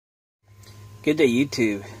Good day,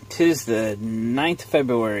 YouTube. 'Tis the 9th of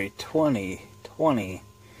February, 2020.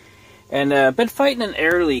 And I've been fighting an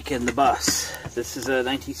air leak in the bus. This is a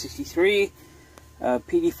 1963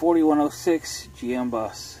 PD4106 GM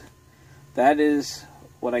bus. That is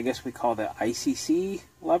what I guess we call the ICC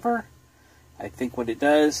lever. I think what it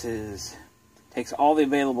does is takes all the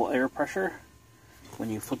available air pressure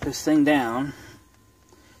when you flip this thing down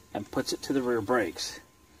and puts it to the rear brakes.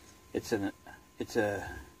 It's a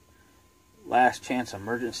last chance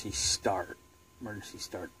emergency stop.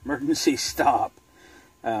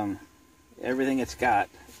 Everything it's got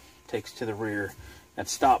takes to the rear and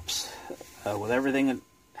stops with everything it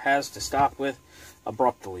has to stop with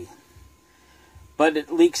abruptly. But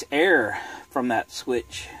it leaks air from that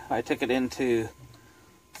switch. I took it into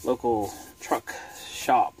local truck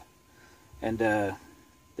shop and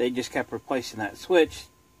they just kept replacing that switch.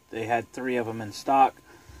 They had 3 of them in stock.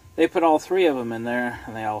 They put all 3 of them in there,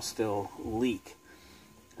 and they all still leak.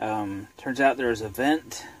 Turns out there's a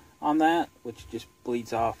vent on that, which just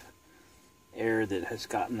bleeds off air that has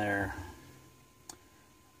gotten there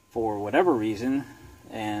for whatever reason,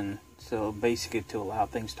 and so basically to allow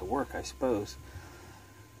things to work, I suppose.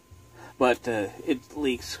 But it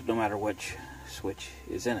leaks no matter which switch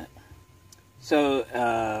is in it. So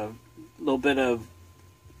a little bit of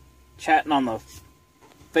chatting on the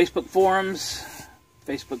Facebook forums,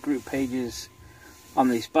 Facebook group pages on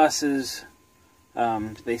these buses.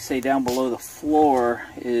 They say down below the floor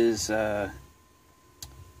is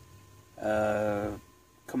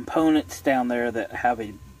components down there that have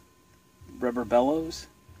a rubber bellows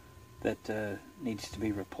that needs to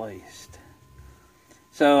be replaced.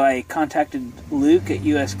 So I contacted Luke at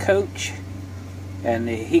US Coach, and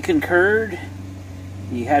he concurred.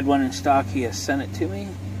 He had one in stock. He has sent it to me.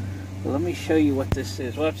 So let me show you what this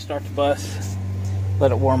is. We'll have to start the bus,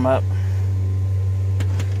 let it warm up.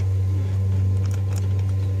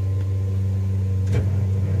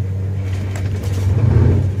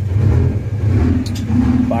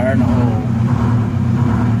 Fire in the hole.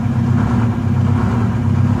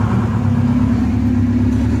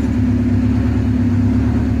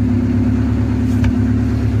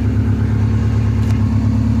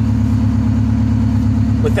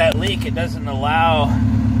 With that leak, it doesn't allow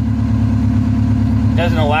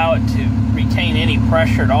it to retain any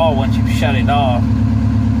pressure at all once you've shut it off.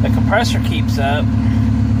 The compressor keeps up,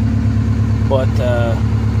 but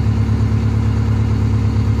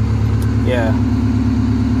yeah,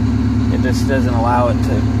 it just doesn't allow it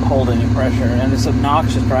to hold any pressure, and it's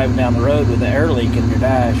obnoxious driving down the road with the air leak in your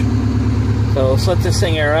dash. So let's let this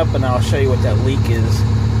thing air up and I'll show you what that leak is.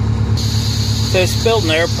 So it's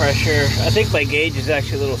building air pressure. I think my gauge is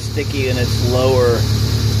actually a little sticky and it's lower.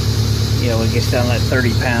 You know, when it gets down to like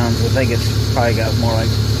 30 pounds, I think it's probably got more like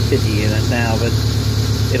 50 in it now, but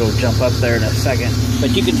it'll jump up there in a second.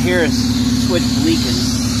 But you can hear a switch leaking.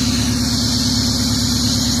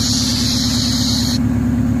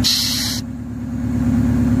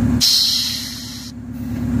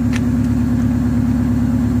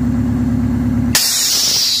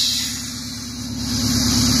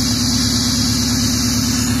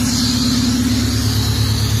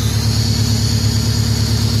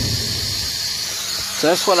 So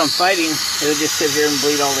that's what I'm fighting. It'll just sit here and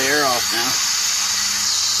bleed all the air off now.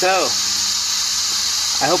 So,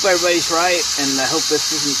 I hope everybody's right, and I hope this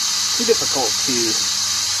isn't too difficult to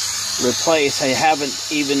replace. I haven't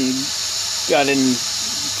even got in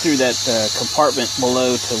through that compartment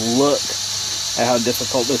below to look at how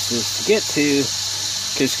difficult this is to get to,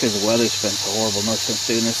 just because the weather's been so horrible. No sense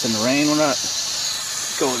doing this in the rain. We're not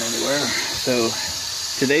going anywhere. So,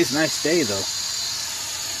 today's a nice day, though.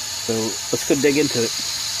 So let's go dig into it.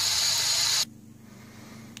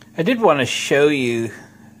 I did want to show you,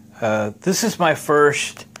 this is my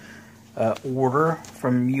first order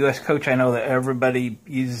from US Coach. I know that everybody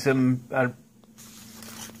uses them. I don't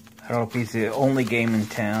know if he's the only game in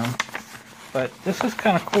town, but this is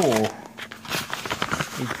kind of cool.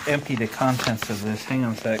 He emptied the contents of this. Hang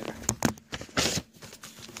on a sec.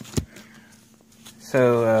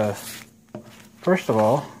 So, first of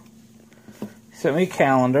all, sent me a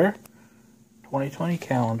calendar, 2020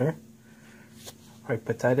 calendar. Probably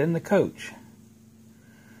put that in the coach.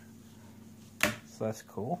 So that's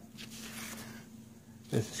cool.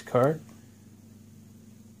 Business card.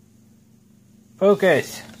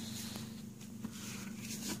 Focus.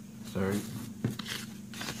 Sorry.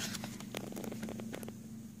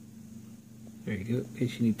 There you go. In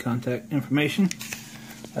case you need contact information.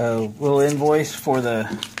 We'll invoice for the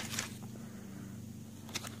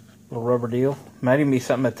little rubber deal. Might even be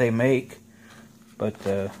something that they make, but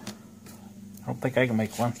I don't think I can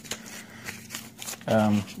make one.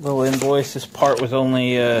 Little invoice. This part was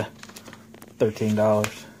only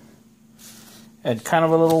 $13. And kind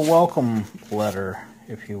of a little welcome letter,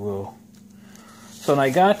 if you will. So when I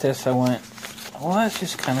got this, I went, well, that's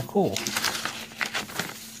just kind of cool.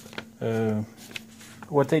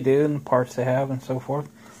 What they do and the parts they have and so forth.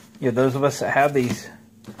 You know, those of us that have these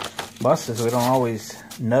buses, we don't always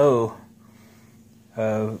know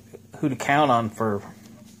who to count on for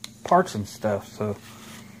parts and stuff. So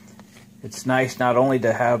it's nice not only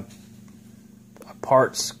to have a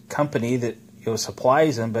parts company that, you know,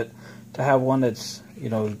 supplies them, but to have one that's, you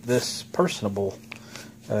know, this personable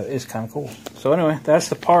is kind of cool. So anyway, that's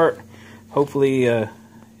the part. Hopefully it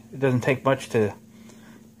doesn't take much to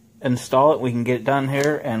install it. We can get it done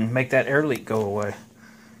here and make that air leak go away.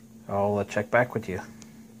 I'll check back with you.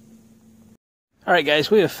 Alright guys,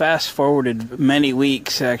 we have fast forwarded many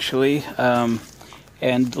weeks actually,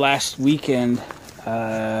 and last weekend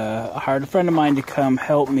I hired a friend of mine to come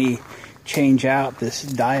help me change out this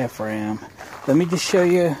diaphragm. Let me just show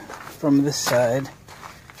you from this side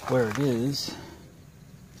where it is.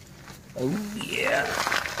 Oh yeah,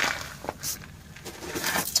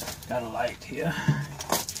 got a light here.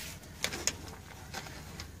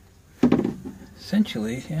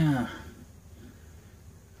 Essentially, yeah,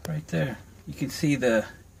 right there. You can see the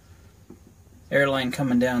airline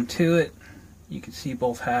coming down to it. You can see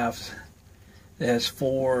both halves. It has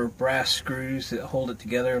 4 brass screws that hold it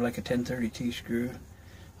together like a 1032 screw.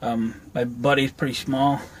 My buddy's pretty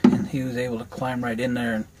small, and he was able to climb right in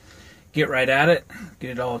there and get right at it, get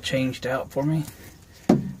it all changed out for me.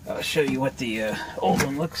 I'll show you what the old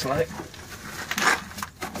one looks like.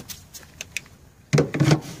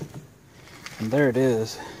 And there it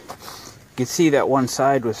is. You can see that one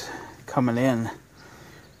side was coming in.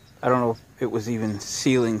 I don't know if it was even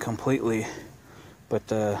sealing completely, but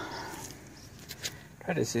try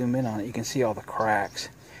to zoom in on it. You can see all the cracks.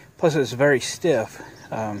 Plus it's very stiff,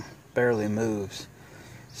 barely moves.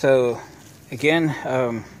 So again,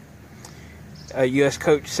 a US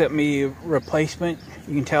coach sent me a replacement.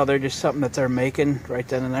 You can tell they're just something that they're making right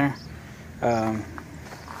then and there.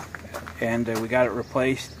 And we got it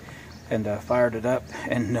replaced and fired it up,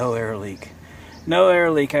 and no air leak. No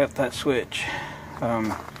air leak out that switch.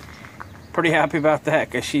 Pretty happy about that,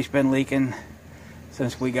 because she's been leaking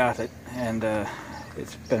since we got it, and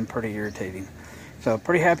it's been pretty irritating. So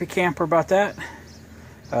pretty happy camper about that.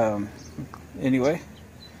 Anyway,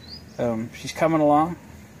 she's coming along.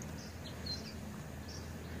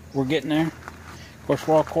 We're getting there. Of course,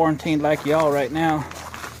 we're all quarantined like y'all right now,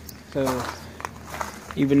 so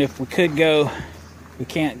even if we could go, we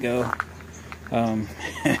can't go.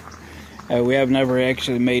 We have never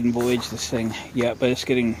actually maiden voyaged this thing yet, but it's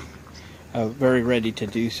getting very ready to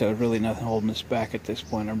do so. Really nothing holding us back at this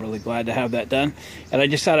point. I'm really glad to have that done. And I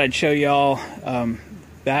just thought I'd show y'all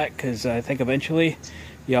that, because I think eventually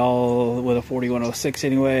y'all, with a 4106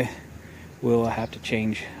 anyway, will have to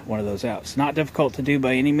change one of those out. It's not difficult to do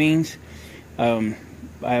by any means. I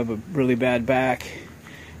have a really bad back,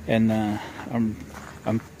 and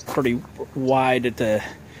I'm pretty wide at the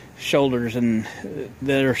shoulders and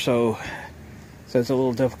there, so it's a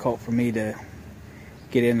little difficult for me to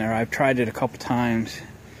get in there. I've tried it a couple times,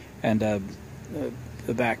 and the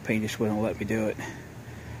back pain just wouldn't let me do it.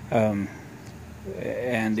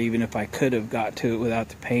 And even if I could have got to it without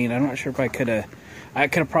the pain, I'm not sure if I could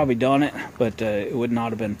have probably done it, but it would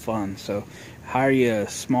not have been fun. So hire you a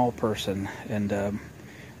small person, and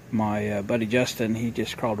my buddy Justin, he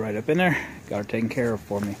just crawled right up in there, got her taken care of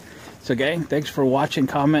for me. So gang, thanks for watching,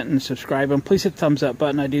 commenting, subscribing. Please hit the thumbs up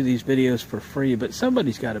button. I do these videos for free, but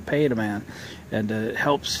somebody's got to pay the man, and it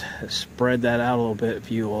helps spread that out a little bit if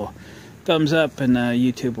you will thumbs up, and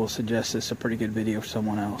YouTube will suggest this a pretty good video for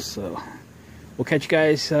someone else. So we'll catch you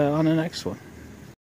guys on the next one.